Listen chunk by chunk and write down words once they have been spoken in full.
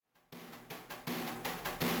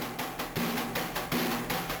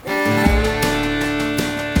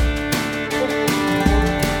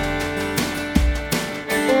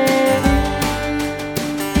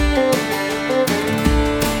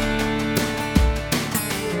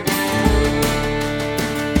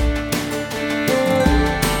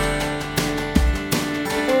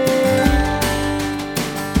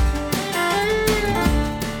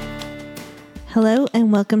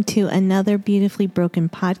and welcome to another Beautifully Broken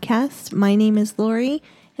podcast. My name is Lori,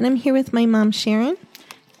 and I'm here with my mom, Sharon.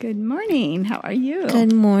 Good morning. How are you?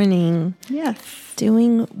 Good morning. Yes.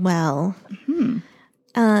 Doing well.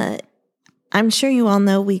 I'm sure you all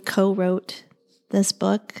know we co-wrote this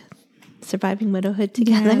book, Surviving Widowhood,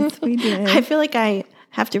 together. Yes, we did. I feel like I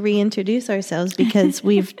have to reintroduce ourselves because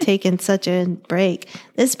we've taken such a break.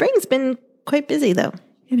 This spring's been quite busy, though.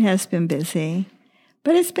 It has been busy,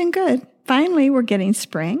 but it's been good. Finally, we're getting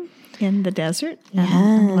spring in the desert. Yes.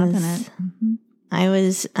 I'm loving it. Mm-hmm. I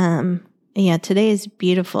was, today is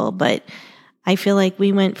beautiful, but I feel like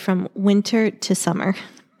we went from winter to summer.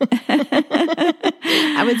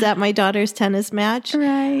 I was at my daughter's tennis match.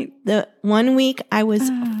 Right. The 1 week I was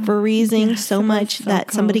freezing so much that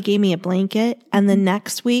cold. Somebody gave me a blanket, and the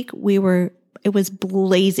next week it was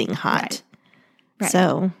blazing hot. Right.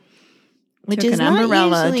 So, which Took is an not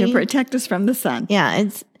umbrella usually, to protect us from the sun. Yeah,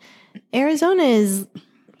 Arizona is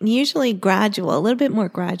usually gradual, a little bit more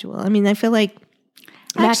gradual. I mean, I feel like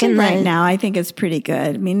right now, I think it's pretty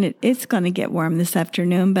good. I mean, it's going to get warm this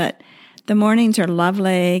afternoon, but the mornings are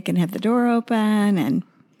lovely, can have the door open, and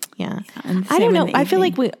I don't know. I feel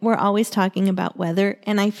like we're always talking about weather,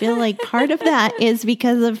 and I feel like part of that is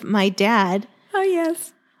because of my dad. Oh,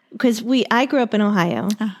 yes. Because I grew up in Ohio,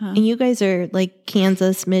 and you guys are like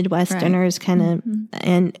Kansas Midwesterners, kind of,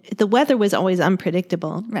 and the weather was always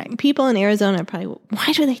unpredictable. Right. People in Arizona probably,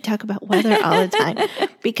 why do they talk about weather all the time?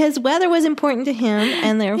 Because weather was important to him,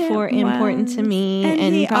 and therefore important to me,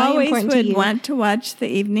 and he probably always important to you. would want to watch the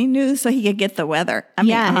evening news so he could get the weather. I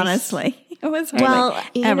mean, honestly, it was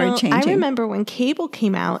ever changing. I remember when cable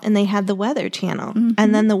came out, and they had the Weather Channel,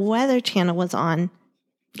 and then the Weather Channel was on.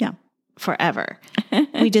 Yeah. Forever.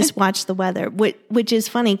 We just watch the weather, which is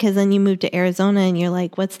funny because then you move to Arizona and you're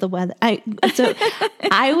like, what's the weather? I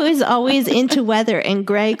was always into weather, and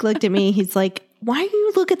Greg looked at me. He's like, why do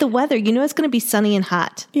you look at the weather? You know it's going to be sunny and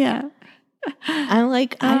hot. Yeah. I'm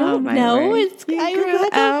like, I don't know. Word. I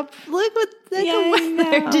look at the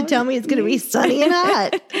weather to tell me it's going to be sunny and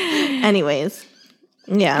hot. Anyways,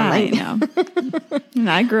 yeah. I know.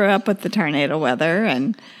 And I grew up with the tornado weather,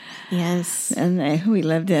 and yes. And we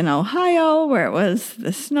lived in Ohio, where it was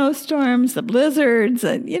the snowstorms, the blizzards,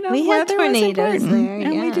 and, we had tornadoes there.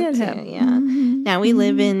 And we did have. Yeah. Mm-hmm. Now we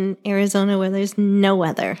live in Arizona where there's no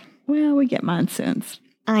weather. Well, we get monsoons.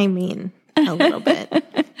 I mean, a little bit.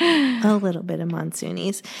 A little bit of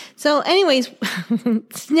monsoonies. So anyways,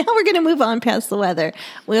 now we're going to move on past the weather.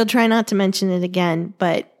 We'll try not to mention it again,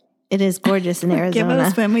 but it is gorgeous in Arizona. Give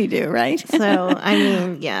us when we do, right? So, I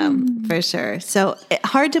mean, yeah, for sure. So,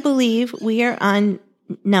 hard to believe we are on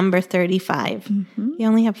number 35. Mm-hmm. We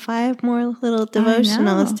only have 5 more little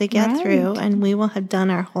devotionals to get through, and we will have done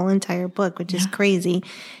our whole entire book, which is crazy.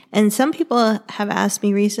 And some people have asked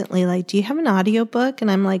me recently, like, do you have an audiobook? And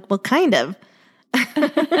I'm like, well, kind of. We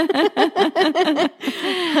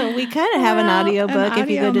kind of have an audiobook. If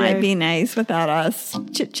you go to might be nice without us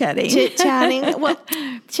chit-chatting. Well,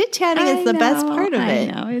 chit-chatting is the best part of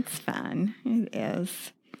it. I know, it's fun. It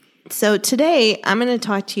is. So today I'm going to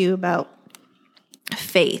talk to you about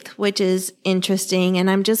faith, which is interesting.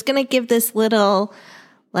 And I'm just going to give this little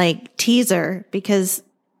teaser because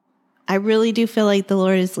I really do feel like the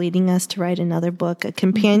Lord is leading us to write another book, a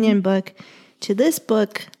companion book to this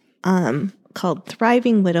book, called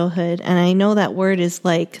Thriving Widowhood. And I know that word is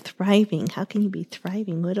like thriving. How can you be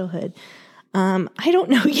thriving widowhood? I don't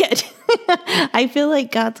know yet. I feel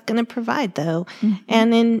like God's going to provide, though. Mm-hmm.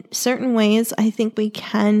 And in certain ways, I think we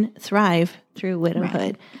can thrive through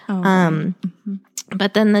widowhood. Right.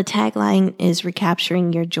 But then the tagline is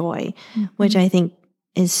recapturing your joy, which I think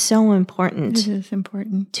is so important. It is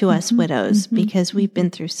important to us widows because we've been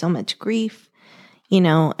through so much grief.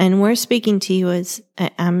 And we're speaking to you as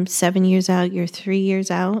I'm 7 years out, you're 3 years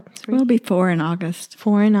out. We'll be 4 in August.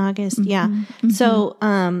 4 in August, yeah. Mm-hmm. So,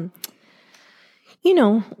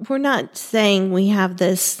 we're not saying we have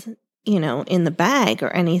this, in the bag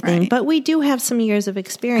or anything, but we do have some years of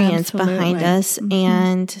experience behind us. Mm-hmm.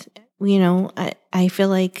 And, I feel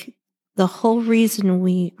like the whole reason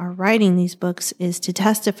we are writing these books is to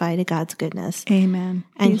testify to God's goodness. Amen.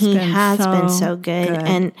 And He has been so good.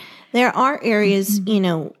 And there are areas,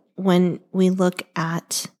 when we look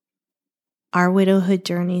at our widowhood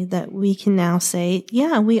journey that we can now say,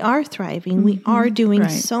 yeah, we are thriving. We are doing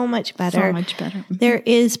so much better. So much better. Mm-hmm. There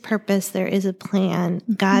is purpose. There is a plan.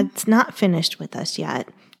 God's not finished with us yet.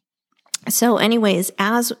 So anyways,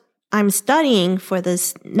 as I'm studying for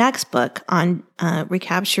this next book on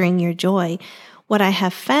recapturing your joy, what I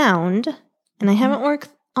have found, and I haven't worked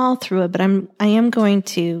all through it, but I am going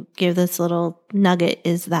to give this little nugget,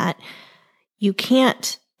 is that you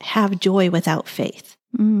can't have joy without faith.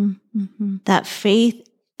 Mm-hmm. That faith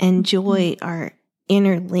and joy are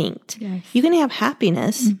interlinked. Yes. You can have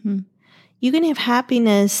happiness. Mm-hmm. You can have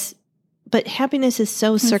happiness, but happiness is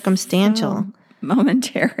so circumstantial. So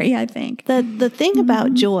momentary, I think. The thing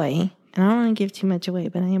about joy, and I don't want to give too much away,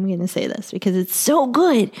 but I am going to say this because it's so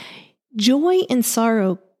good. Joy and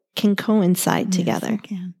sorrow can coincide together. Yes, they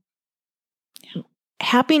can. Yeah.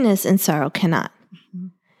 Happiness and sorrow cannot. Mm-hmm.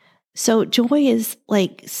 So joy is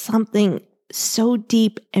like something so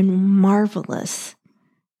deep and marvelous.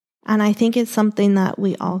 And I think it's something that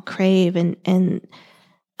we all crave. And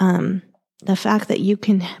the fact that you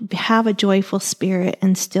can have a joyful spirit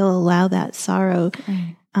and still allow that sorrow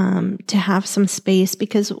to have some space,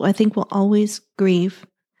 because I think we'll always grieve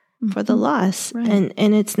for the loss. Right.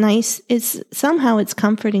 And it's nice. It's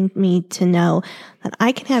comforting me to know that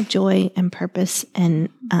I can have joy and purpose and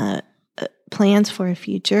plans for a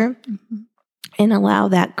future and allow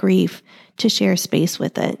that grief to share space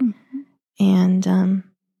with it. And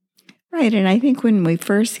right. And I think when we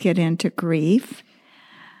first get into grief,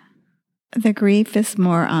 the grief is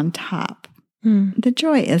more on top. The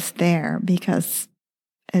joy is there because,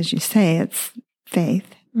 as you say, it's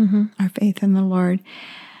faith, our faith in the Lord.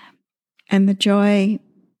 And the joy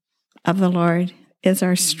of the Lord is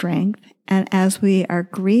our strength. And as we are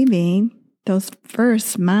grieving those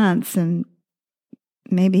first months and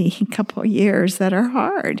maybe a couple of years that are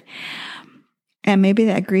hard, and maybe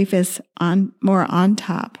that grief is more on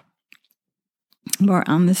top, more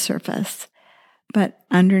on the surface. But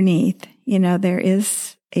underneath, there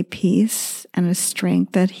is a peace and a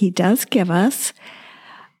strength that He does give us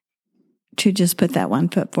to just put that one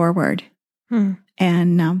foot forward.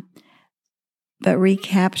 And but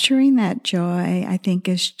recapturing that joy, I think,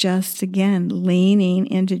 is just, again, leaning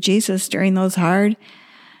into Jesus during those hard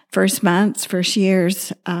first months, first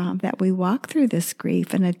years that we walk through this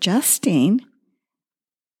grief and adjusting.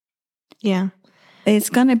 yeah, It's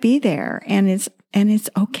going to be there, and it's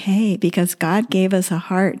okay because God gave us a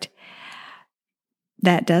heart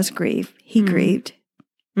that does grieve. He grieved.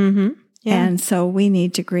 Yeah. And so we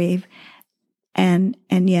need to grieve. And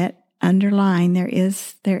yet underlying there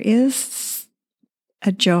is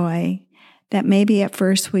a joy that maybe at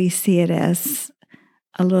first we see it as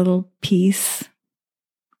a little piece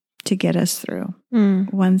to get us through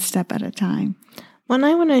one step at a time. Well,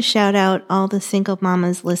 I want to shout out all the single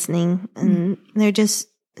mamas listening, and they're just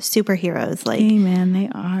superheroes. Like, amen, they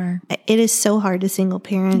are. It is so hard to single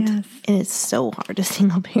parent. Yes. It is so hard to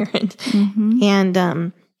single parent.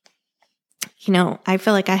 And, I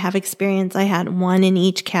feel like I have experience. I had one in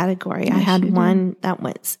each category. Yes, I had you one that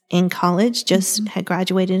was in college, just had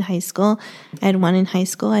graduated high school. I had one in high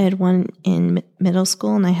school. I had one in middle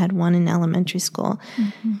school, and I had one in elementary school.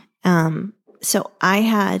 So I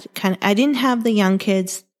had I didn't have the young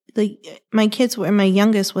kids. My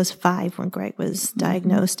youngest was 5 when Greg was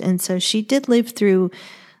diagnosed. And so she did live through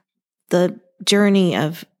the journey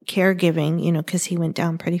of caregiving, because he went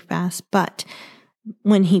down pretty fast. But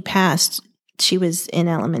when he passed, she was in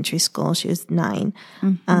elementary school. She was 9.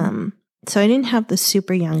 So I didn't have the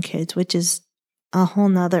super young kids, which is a whole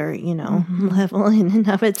nother, level in and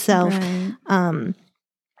of itself. Right.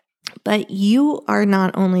 But you are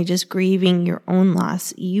not only just grieving your own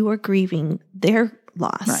loss, you are grieving their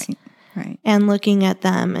loss. Right. And looking at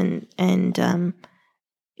them and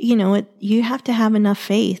you have to have enough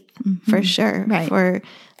faith for sure. Right. For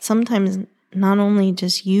sometimes not only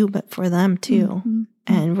just you, but for them too.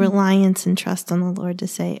 And reliance and trust on the Lord to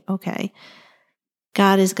say, okay,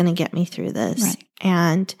 God is going to get me through this. Right.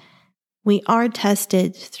 And we are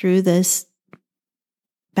tested through this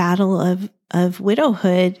battle of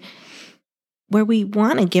widowhood where we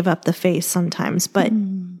want to give up the faith sometimes, but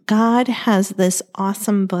God has this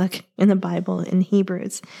awesome book in the Bible in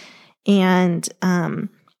Hebrews. And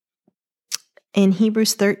in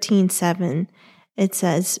Hebrews 13:7, it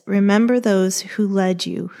says, "Remember those who led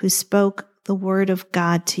you, who spoke the word of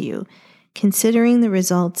God to you. Considering the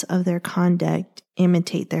results of their conduct,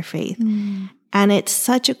 imitate their faith." And it's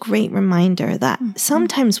such a great reminder that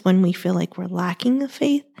sometimes when we feel like we're lacking the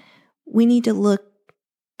faith, we need to look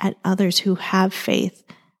at others who have faith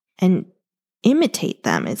and imitate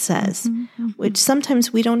them, it says, which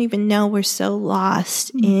sometimes we don't even know. We're so lost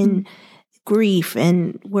in grief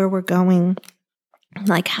and where we're going.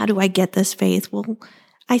 Like, how do I get this faith? Well,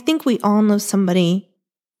 I think we all know somebody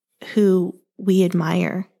who we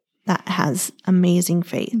admire that has amazing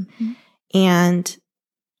faith. And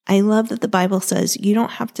I love that the Bible says you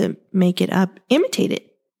don't have to make it up, imitate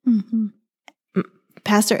it.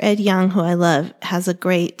 Pastor Ed Young, who I love, has a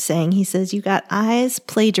great saying. He says, "You got eyes,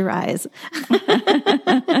 plagiarize."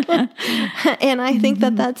 And I think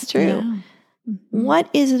that that's true. Yeah. What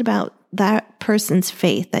is it about that person's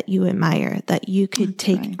faith that you admire that you could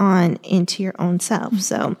take on into your own self?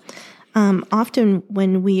 So often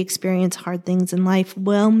when we experience hard things in life,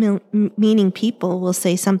 well-meaning people will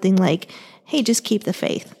say something like, "Hey, just keep the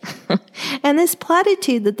faith." And this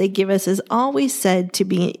platitude that they give us is always said to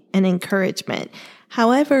be an encouragement.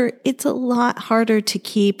 However, it's a lot harder to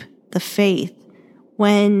keep the faith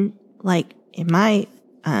when, like in my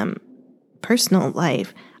personal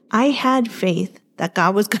life, I had faith that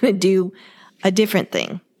God was going to do a different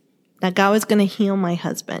thing, that God was going to heal my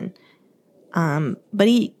husband. But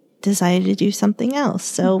he decided to do something else.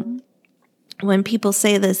 So when people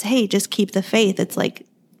say this, "Hey, just keep the faith," it's like,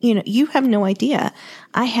 you have no idea.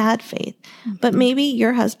 I had faith, but maybe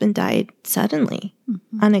your husband died suddenly,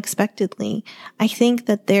 unexpectedly. I think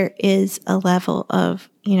that there is a level of,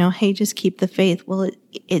 "Hey, just keep the faith." Well,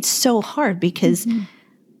 it's so hard because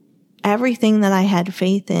everything that I had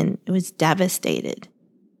faith in, it was devastated.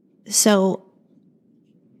 So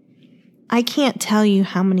I can't tell you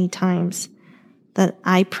how many times that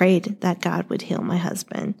I prayed that God would heal my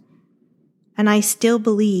husband. And I still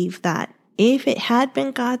believe that if it had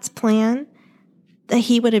been God's plan, that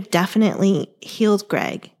he would have definitely healed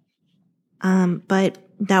Greg. But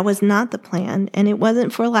that was not the plan. And it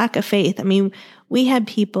wasn't for lack of faith. I mean, we had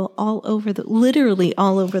people literally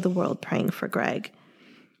all over the world praying for Greg.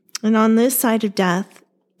 And on this side of death,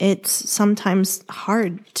 it's sometimes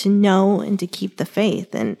hard to know and to keep the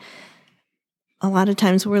faith. And a lot of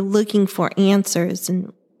times we're looking for answers,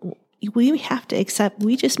 and we have to accept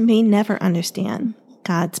we just may never understand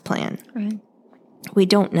God's plan. Right. We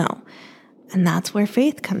don't know. And that's where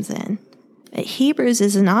faith comes in. Hebrews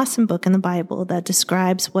is an awesome book in the Bible that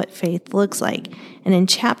describes what faith looks like. And in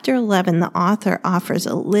chapter 11, the author offers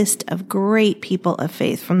a list of great people of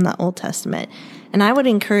faith from the Old Testament. And I would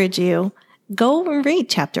encourage you, go and read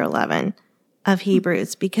chapter 11 of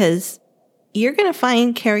Hebrews, because you're going to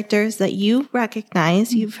find characters that you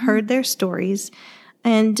recognize. You've heard their stories.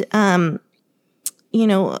 And,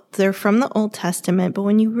 they're from the Old Testament. But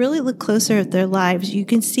when you really look closer at their lives, you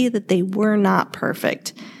can see that they were not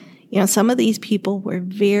perfect. Some of these people were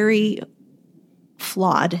very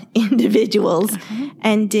flawed individuals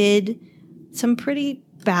and did some pretty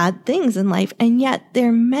bad things in life. And yet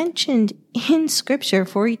they're mentioned in Scripture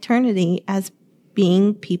for eternity as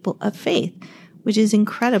being people of faith, which is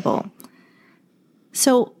incredible.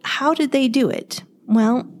 So how did they do it?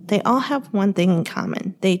 Well, they all have one thing in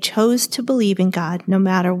common. They chose to believe in God no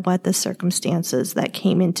matter what the circumstances that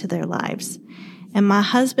came into their lives. And my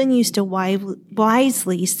husband used to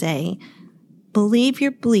wisely say, "Believe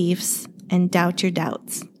your beliefs and doubt your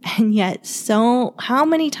doubts." And yet, how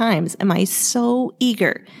many times am I so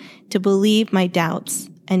eager to believe my doubts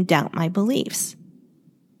and doubt my beliefs?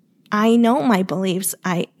 I know my beliefs.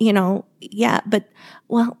 But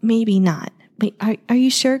maybe not. But are you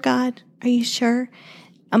sure, God? Are you sure?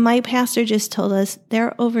 My pastor just told us there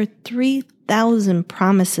are over 3,000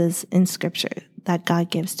 promises in Scripture that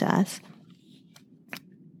God gives to us.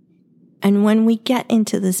 And when we get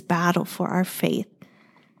into this battle for our faith,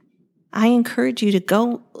 I encourage you to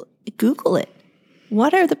go Google it.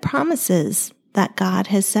 What are the promises that God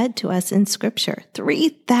has said to us in Scripture?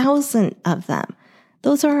 3,000 of them.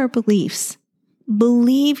 Those are our beliefs.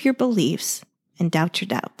 Believe your beliefs and doubt your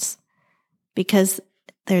doubts. Because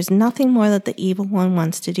there's nothing more that the evil one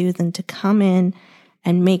wants to do than to come in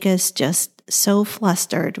and make us just so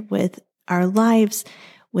flustered with our lives,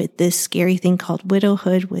 with this scary thing called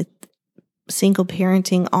widowhood, with single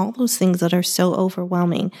parenting, all those things that are so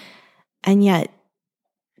overwhelming. And yet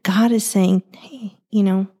God is saying, "Hey,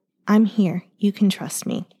 I'm here. You can trust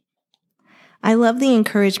me." I love the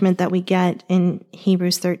encouragement that we get in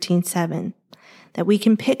Hebrews 13:7, that we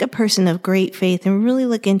can pick a person of great faith and really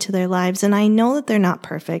look into their lives. And I know that they're not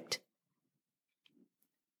perfect,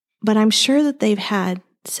 but I'm sure that they've had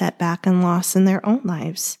setback and loss in their own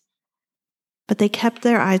lives. But they kept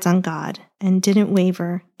their eyes on God and didn't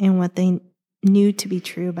waver in what they knew to be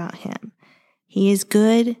true about Him. He is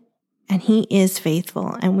good and He is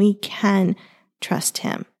faithful, and we can trust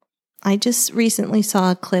Him. I just recently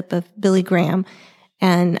saw a clip of Billy Graham,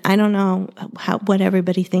 and I don't know what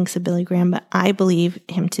everybody thinks of Billy Graham, but I believe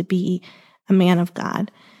him to be a man of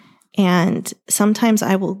God. And sometimes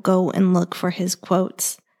I will go and look for his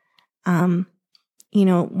quotes. One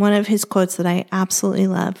of his quotes that I absolutely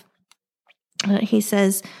love, he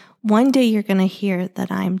says, "One day you're going to hear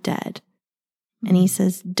that I'm dead." And he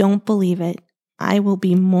says, "Don't believe it. I will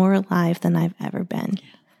be more alive than I've ever been."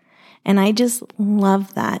 And I just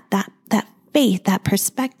love that faith, that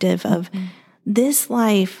perspective of this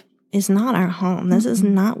life is not our home. This is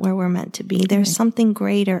not where we're meant to be. There's something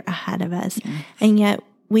greater ahead of us. Yes. And yet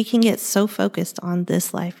we can get so focused on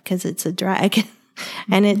this life because it's a drag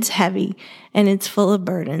and it's heavy and it's full of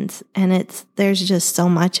burdens and there's just so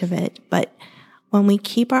much of it. But when we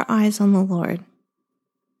keep our eyes on the Lord,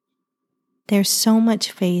 there's so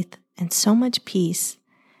much faith and so much peace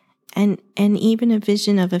and even a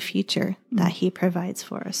vision of a future that He provides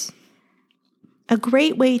for us. A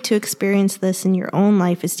great way to experience this in your own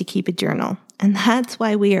life is to keep a journal. And that's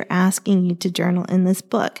why we are asking you to journal in this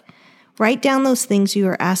book. Write down those things you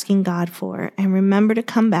are asking God for, and remember to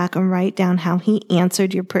come back and write down how He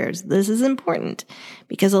answered your prayers. This is important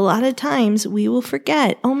because a lot of times we will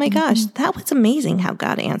forget, oh my gosh, that was amazing how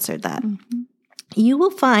God answered that. You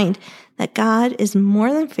will find that God is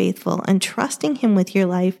more than faithful, and trusting Him with your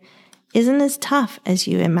life isn't as tough as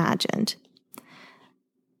you imagined.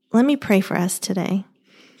 Let me pray for us today.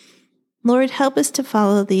 Lord, help us to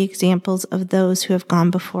follow the examples of those who have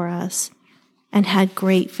gone before us and had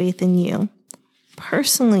great faith in You.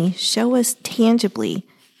 Personally, show us tangibly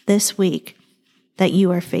this week that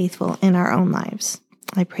You are faithful in our own lives.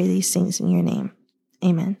 I pray these things in Your name.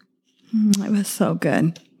 Amen. It was so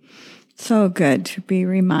good. So good to be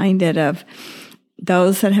reminded of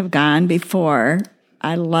those that have gone before.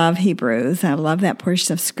 I love Hebrews. I love that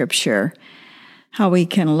portion of Scripture, how we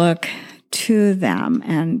can look to them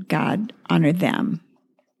and God honored them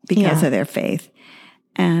because of their faith.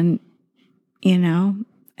 And, and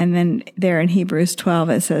then there in Hebrews 12,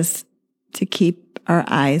 it says to keep our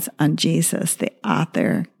eyes on Jesus, the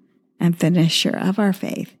author and finisher of our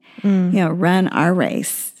faith. Run our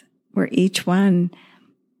race. We're each one,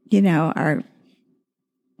 we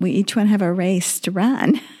each one have a race to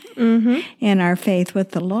run in our faith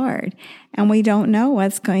with the Lord. And we don't know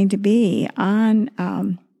what's going to be on,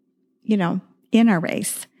 in our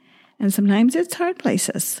race. And sometimes it's hard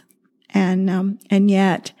places. And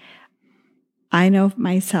yet I know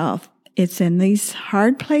myself, it's in these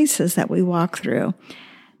hard places that we walk through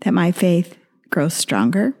that my faith grows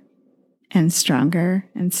stronger and stronger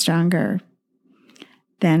and stronger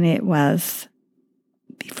than it was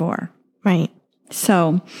before. Right.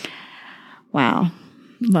 So, wow,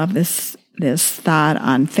 love this thought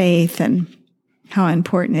on faith and how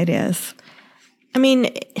important it is. I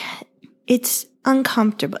mean, it's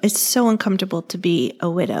uncomfortable. It's so uncomfortable to be a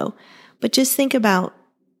widow. But just think about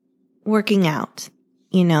working out,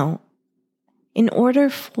 In order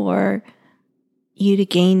for you to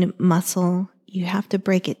gain muscle, you have to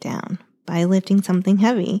break it down by lifting something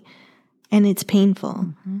heavy. And it's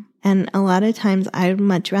painful. And a lot of times I'd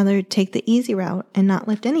much rather take the easy route and not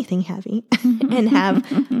lift anything heavy and have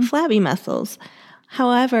flabby muscles.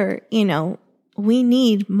 However, we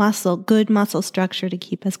need good muscle structure to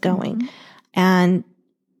keep us going. And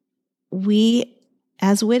we,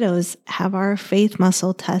 as widows, have our faith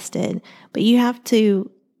muscle tested. But you have to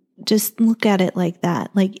just look at it like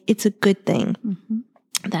that. Like it's a good thing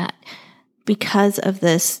that because of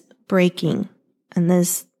this breaking and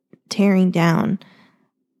this tearing down,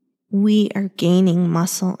 we are gaining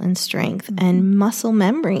muscle and strength and muscle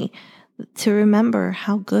memory to remember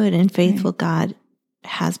how good and faithful God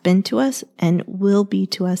has been to us and will be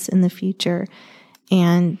to us in the future,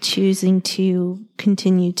 and choosing to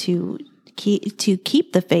continue to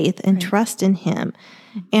keep the faith and trust in Him.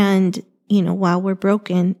 And, while we're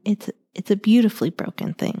broken, it's a beautifully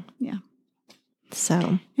broken thing. Yeah.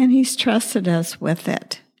 So. And He's trusted us with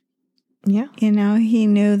it. Yeah. He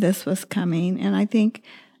knew this was coming. And I think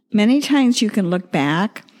many times you can look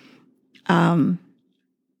back,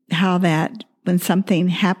 how that when something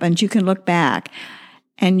happens, you can look back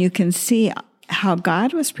and you can see how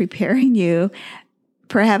God was preparing you,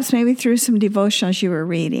 perhaps maybe through some devotionals you were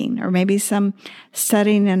reading, or maybe some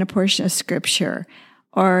studying in a portion of Scripture,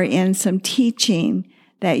 or in some teaching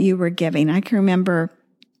that you were giving. I can remember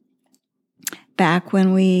back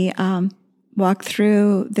when we walked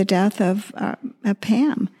through the death of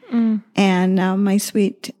Pam and my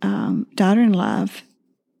sweet daughter-in-law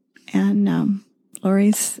and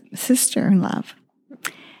Lori's sister-in-law.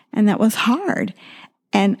 And that was hard.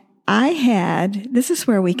 And this is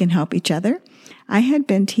where we can help each other. I had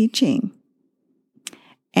been teaching,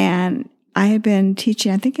 and I had been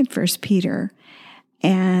teaching, I think in 1 Peter,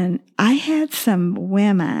 and I had some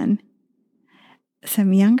women,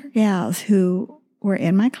 some younger gals who were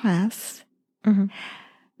in my class,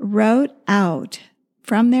 wrote out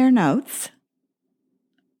from their notes,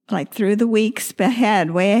 like through the weeks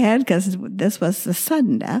ahead, way ahead, because this was the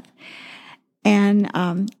sudden death, and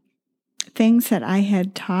things that I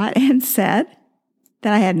had taught and said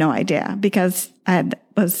that I had no idea because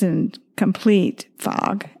was in complete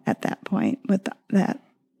fog at that point with that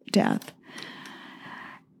death.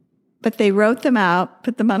 But they wrote them out,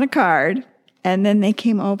 put them on a card, and then they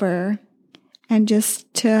came over and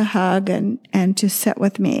just to hug and to sit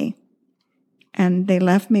with me. And they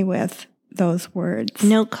left me with those words.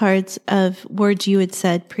 Note cards of words you had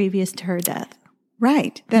said previous to her death.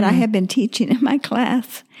 Right, that I had been teaching in my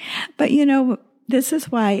class. But, this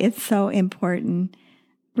is why it's so important.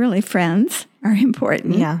 Really, friends are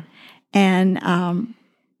important. Yeah. And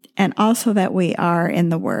also that we are in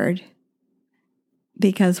the Word,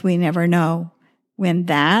 because we never know when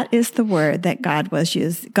that is the word that God was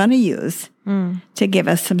going to use to give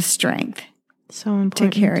us some strength. So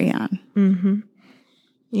important to carry on. Mm-hmm.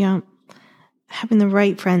 Yeah. Having the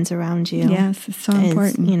right friends around you. Yes, it's so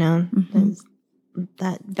important.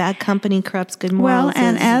 That bad company corrupts good morals. Well,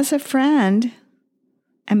 and as a friend,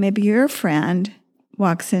 and maybe your friend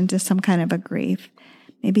walks into some kind of a grief,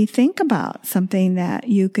 maybe think about something that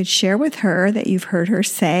you could share with her that you've heard her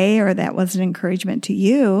say or that was an encouragement to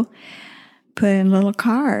you. Put in a little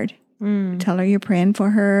card. Tell her you're praying for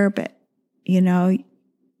her, but,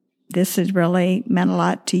 this has really meant a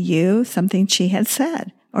lot to you, something she had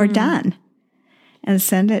said or done, and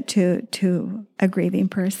send it to a grieving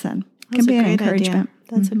person. It can be an encouragement.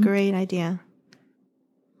 That's a great idea.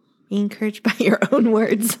 Be encouraged by your own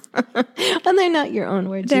words. Well, they're not your own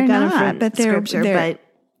words. They're you got not, them from but Scripture.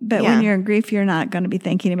 But when you're in grief, you're not going to be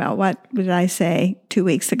thinking about what did I say 2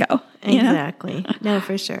 weeks ago. Exactly. No,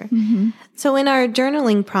 for sure. So in our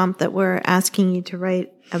journaling prompt that we're asking you to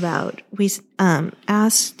write about, we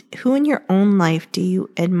asked, who in your own life do you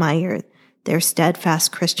admire their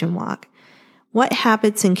steadfast Christian walk? What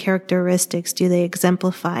habits and characteristics do they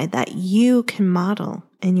exemplify that you can model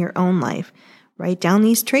in your own life? Write down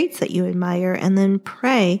these traits that you admire and then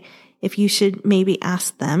pray if you should maybe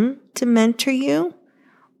ask them to mentor you,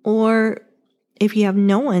 or if you have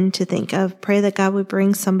no one to think of, pray that God would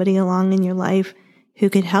bring somebody along in your life who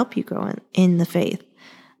could help you grow in the faith.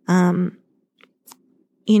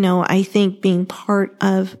 I think being part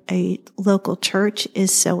of a local church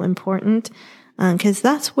is so important because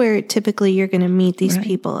that's where typically you're going to meet these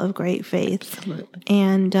people of great faith. Absolutely.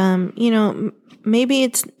 And,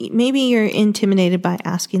 maybe you're intimidated by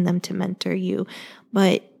asking them to mentor you,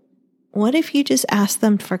 but what if you just ask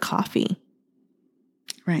them for coffee?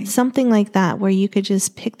 Right. Something like that, where you could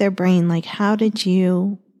just pick their brain, like, how did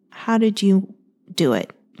you do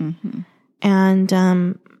it? Mm-hmm.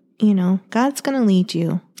 And, God's going to lead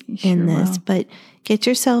you in this, but get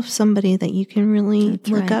yourself somebody that you can really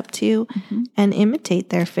look up to and imitate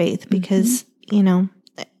their faith, because,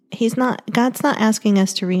 God's not asking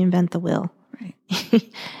us to reinvent the wheel. Right.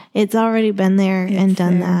 It's already been there and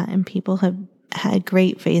done that, and people have had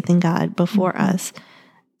great faith in God before us.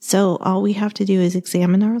 So all we have to do is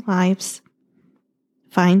examine our lives,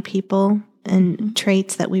 find people and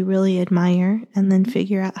traits that we really admire, and then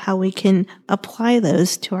figure out how we can apply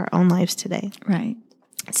those to our own lives today. Right.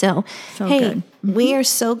 So hey, good. We are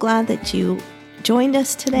so glad that you joined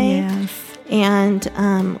us today. Yes.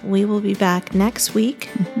 And we will be back next week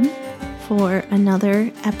for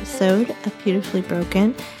another episode of Beautifully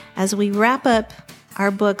Broken as we wrap up our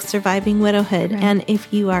book, Surviving Widowhood. Right. And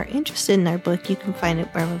if you are interested in our book, you can find it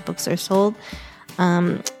wherever books are sold.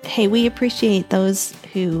 Hey, we appreciate those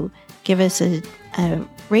who give us a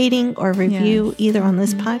rating or review either on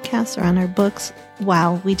this podcast or on our books.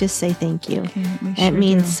 Wow, we just say thank you. It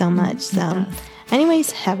means so much. So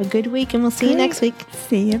anyways, have a good week, and we'll see you next week.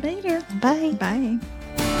 See you later. Bye. Bye.